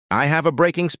I have a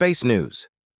breaking space news.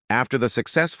 After the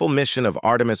successful mission of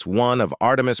Artemis 1 of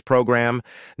Artemis program,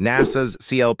 NASA's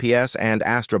CLPS and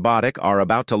Astrobotic are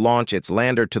about to launch its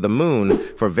lander to the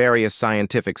moon for various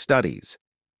scientific studies.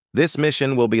 This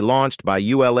mission will be launched by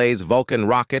ULA's Vulcan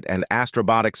rocket and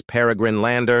Astrobotic's Peregrine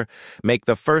Lander, make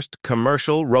the first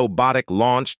commercial robotic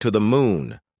launch to the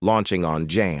moon, launching on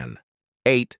Jan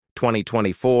 8,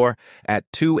 2024 at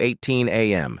 2:18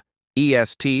 a.m.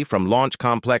 EST from Launch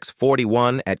Complex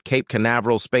 41 at Cape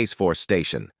Canaveral Space Force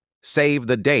Station. Save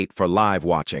the date for live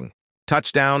watching.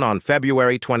 Touchdown on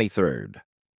February 23rd.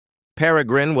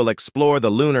 Peregrine will explore the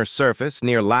lunar surface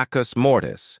near Lacus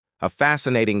Mortis, a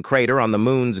fascinating crater on the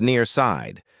moon's near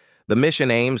side. The mission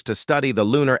aims to study the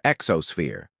lunar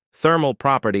exosphere, thermal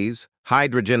properties,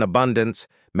 hydrogen abundance,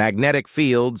 magnetic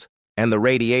fields, and the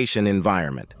radiation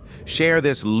environment. Share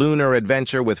this lunar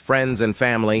adventure with friends and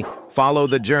family, follow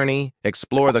the journey,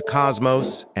 explore the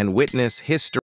cosmos, and witness history.